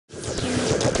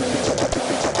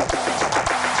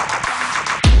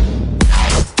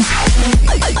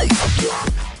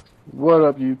What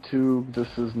up, YouTube? This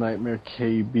is Nightmare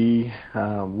KB.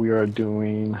 We are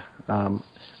doing a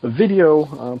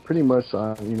video, pretty much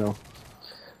on,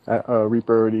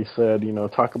 Reaper already said,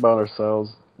 talk about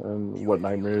ourselves and what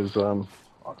nightmares,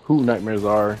 who nightmares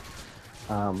are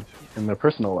in their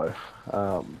personal life.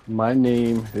 My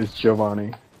name is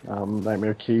Giovanni,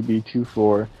 Nightmare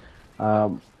KB24.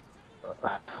 A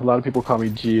lot of people call me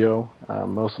Gio.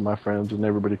 Most of my friends and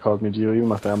everybody calls me Gio, even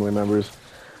my family members.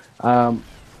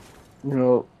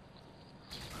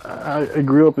 I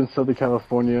grew up in Southern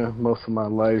California most of my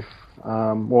life.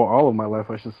 Well, all of my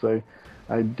life, I should say.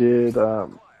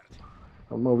 I'm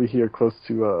over here close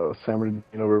to San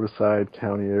Bernardino, Riverside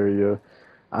County area.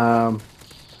 I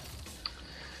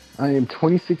am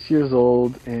 26 years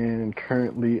old, and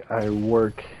currently I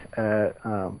work at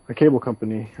a cable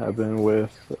company. I've been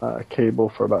with cable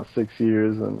for about 6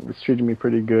 years, and it's treating me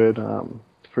pretty good,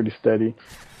 pretty steady.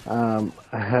 I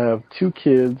have 2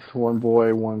 kids, 1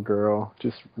 boy, 1 girl.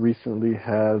 Just recently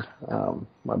had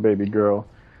my baby girl.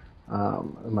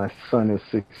 My son is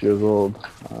 6 years old.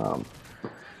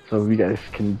 So you guys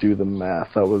can do the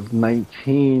math. I was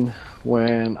 19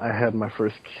 when I had my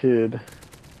first kid,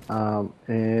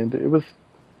 and it was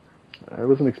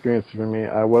an experience for me.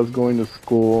 I was going to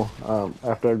school.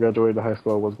 After I graduated high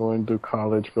school, I was going to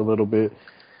college for a little bit.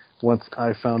 Once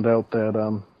I found out that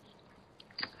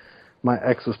my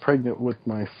ex was pregnant with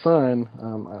my son,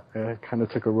 I kind of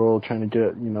took a role trying to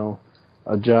get,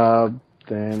 a job.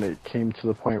 Then it came to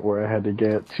the point where I had to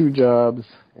get 2 jobs,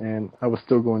 and I was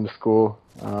still going to school.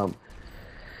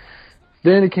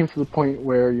 Then it came to the point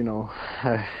where,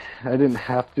 I didn't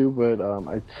have to, but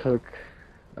I took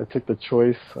the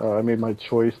choice. I made my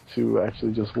choice to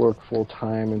actually just work full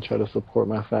time and try to support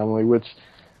my family, which,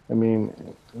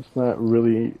 it's not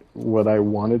really what I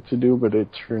wanted to do, but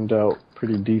it turned out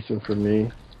pretty decent for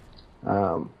me.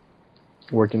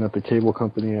 Working at the cable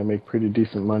company, I make pretty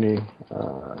decent money.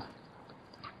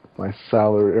 My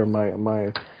salary, or my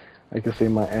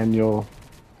annual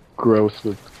gross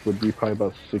would be probably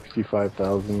about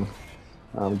 $65,000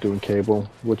 doing cable,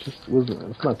 which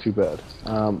it's not too bad.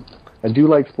 I do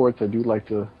like sports. I do like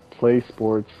to play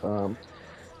sports.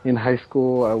 In high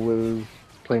school, I was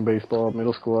playing baseball.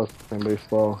 Middle school, I was playing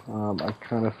baseball. I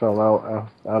kind of fell out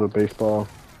of baseball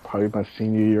probably my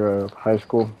senior year of high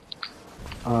school.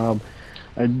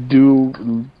 I do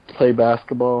play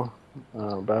basketball.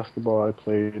 Basketball I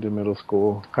played in middle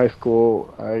school. High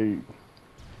school, I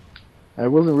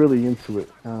wasn't really into it.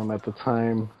 At the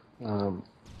time,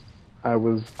 I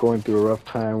was going through a rough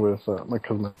time with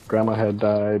because my grandma had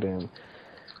died, and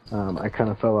I kind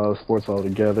of fell out of sports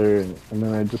altogether, and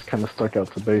then I just kind of stuck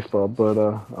out to baseball. But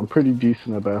I'm pretty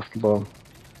decent at basketball.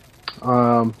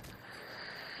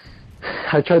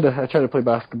 I try to play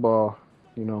basketball,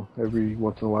 every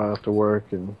once in a while after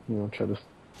work, and try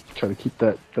to keep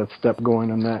that step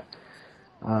going on that.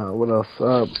 What else?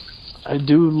 I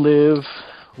do live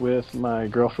with my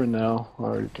girlfriend now,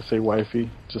 or you could say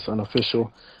wifey, just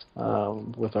unofficial,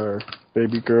 with our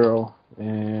baby girl,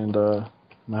 and I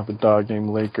have a dog named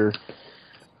Laker.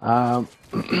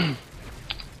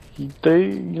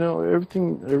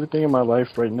 Everything in my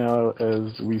life right now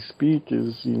as we speak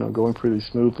is, going pretty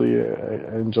smoothly.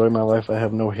 I enjoy my life. I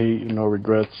have no hate and no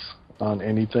regrets on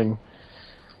anything.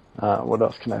 What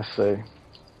else can I say?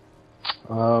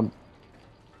 I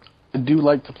do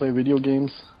like to play video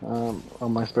games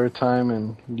on my spare time,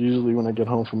 and usually when I get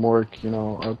home from work,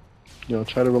 I'll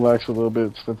try to relax a little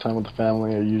bit, spend time with the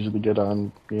family. I usually get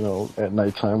on, at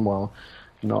nighttime while,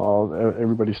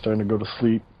 everybody's starting to go to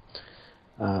sleep.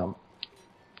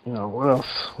 What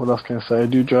else? What else can I say? I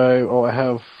do drive. Oh, I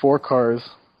have 4 cars.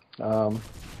 I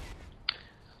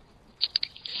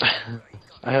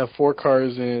have 4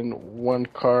 cars in one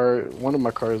car. One of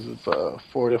my cars is a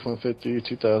Ford F-150,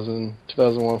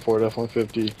 2001 Ford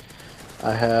F-150.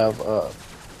 I have a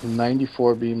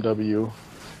 94 BMW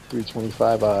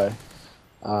 325i.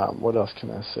 What else can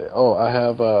I say? Oh, I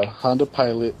have a Honda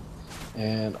Pilot,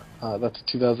 and that's a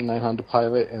 2009 Honda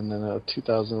Pilot, and then a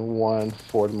 2001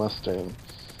 Ford Mustang.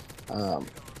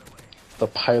 The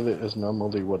Pilot is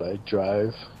normally what I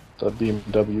drive. The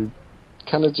BMW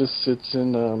kind of just sits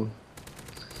in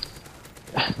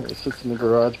it sits in the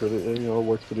garage, but it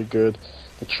works pretty good.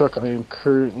 The truck, I am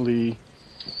currently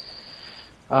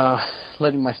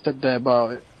letting my stepdad borrow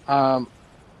it.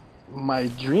 My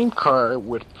dream car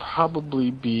would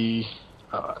probably be,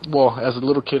 as a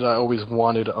little kid, I always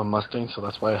wanted a Mustang, so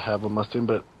that's why I have a Mustang,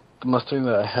 but the Mustang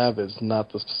that I have is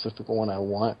not the specific one I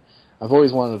want. I've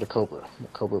always wanted a Cobra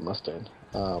Mustang.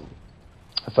 I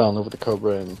fell in love with the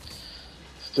Cobra, and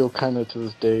still kind of to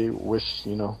this day wish,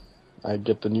 I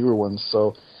get the newer ones.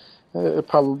 So It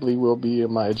probably will be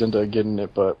in my agenda of getting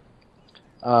it, but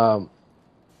um,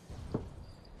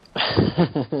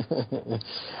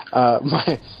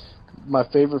 my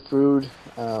favorite food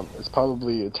is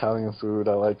probably Italian food.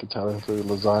 I like Italian food,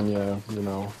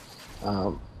 lasagna,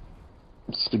 um,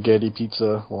 spaghetti,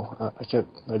 pizza. Well, I can't.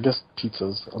 I guess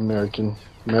pizza's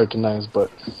Americanized,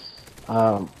 but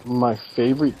my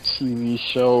favorite TV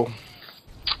show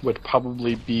would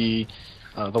probably be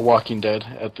The Walking Dead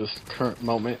at this current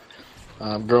moment.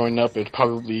 Growing up, it'd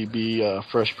probably be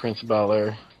Fresh Prince of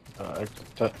Bel-Air.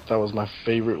 That was my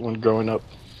favorite one growing up.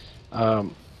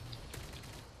 Um,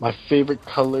 my favorite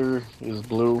color is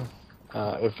blue.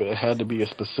 If it had to be a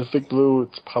specific blue,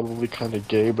 it's probably kind of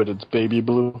gay, but it's baby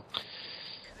blue.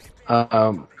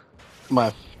 Um,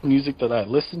 my music that I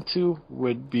listen to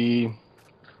would be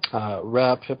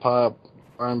rap, hip hop,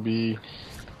 R&B,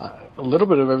 a little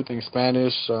bit of everything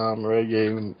Spanish,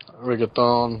 reggae,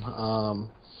 reggaeton,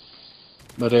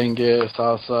 merengue,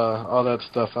 salsa, all that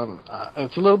stuff.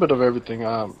 It's a little bit of everything.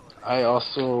 I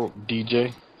also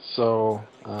DJ, so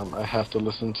I have to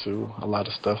listen to a lot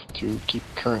of stuff to keep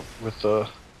current with the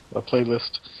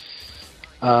playlist.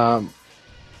 Um,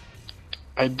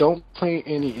 I don't play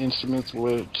any instruments,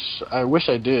 which I wish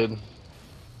I did.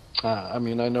 I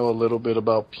mean, I know a little bit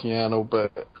about piano,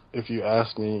 but if you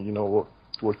ask me,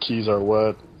 what keys are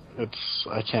what,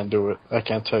 I can't do it. I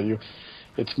can't tell you.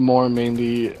 It's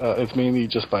mainly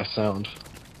just by sound.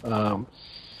 Um,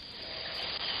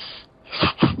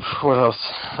 what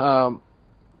else?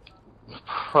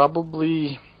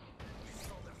 Probably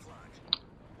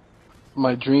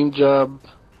my dream job.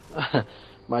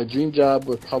 My dream job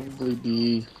would probably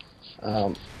be,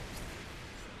 um,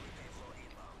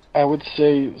 I would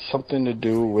say something to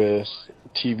do with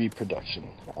TV production.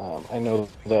 I know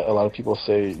that a lot of people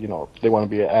say, they want to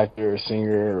be an actor,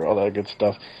 singer, all that good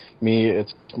stuff. Me,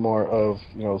 it's more of,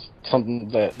 something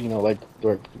that, like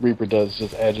what Reaper does,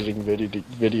 just editing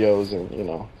videos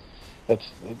and, that's,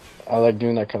 I like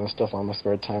doing that kind of stuff on my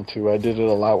spare time too. I did it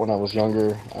a lot when I was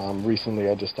younger. Recently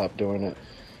I just stopped doing it.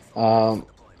 Um,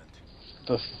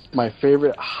 my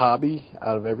favorite hobby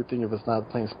out of everything, if it's not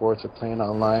playing sports or playing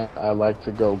online, I like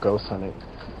to go ghost hunting.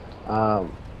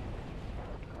 Um,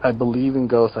 I believe in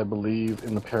ghosts. I believe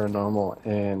in the paranormal,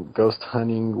 and ghost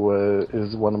hunting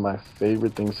is one of my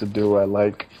favorite things to do. I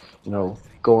like,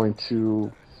 going to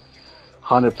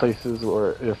haunted places,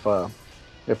 or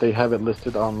if they have it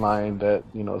listed online that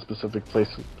a specific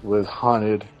place was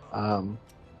haunted.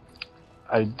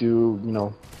 I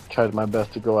do, try my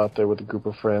best to go out there with a group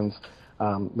of friends,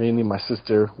 mainly my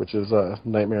sister, which is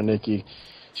Nightmare Nikki.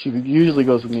 She usually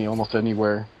goes with me almost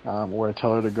anywhere where I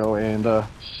tell her to go, and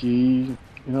she,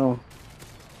 you know,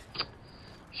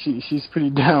 she's pretty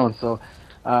down. So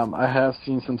I have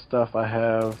seen some stuff. I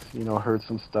have, heard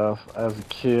some stuff. As a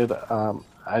kid,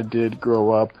 I did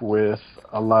grow up with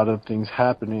a lot of things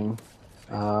happening.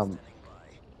 Um,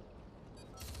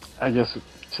 I guess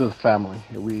to the family,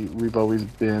 we've always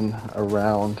been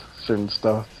around certain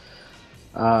stuff.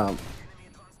 Um,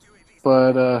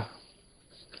 but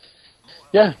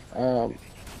yeah,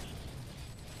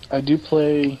 I do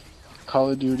play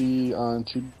Call of Duty on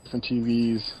two different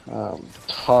TVs.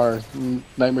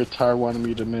 Nightmare Tar wanted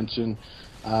me to mention.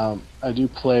 I do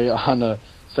play on a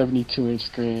 72-inch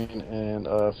screen and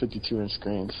a 52-inch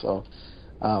screen. So,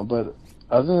 but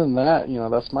other than that,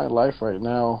 that's my life right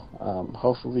now.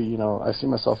 Hopefully, I see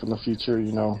myself in the future,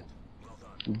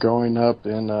 growing up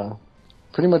and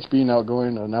pretty much being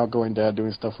an outgoing dad,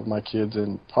 doing stuff with my kids,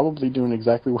 and probably doing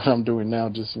exactly what I'm doing now,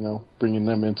 just bringing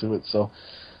them into it. So,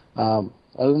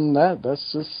 other than that,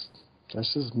 that's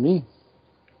just me.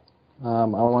 I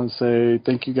want to say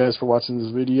thank you guys for watching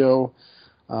this video.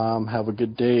 Have a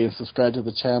good day and subscribe to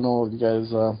the channel if you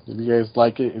guys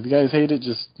like it. If you guys hate it,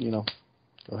 just go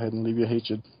ahead and leave your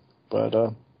hatred. But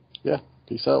yeah,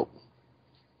 peace out.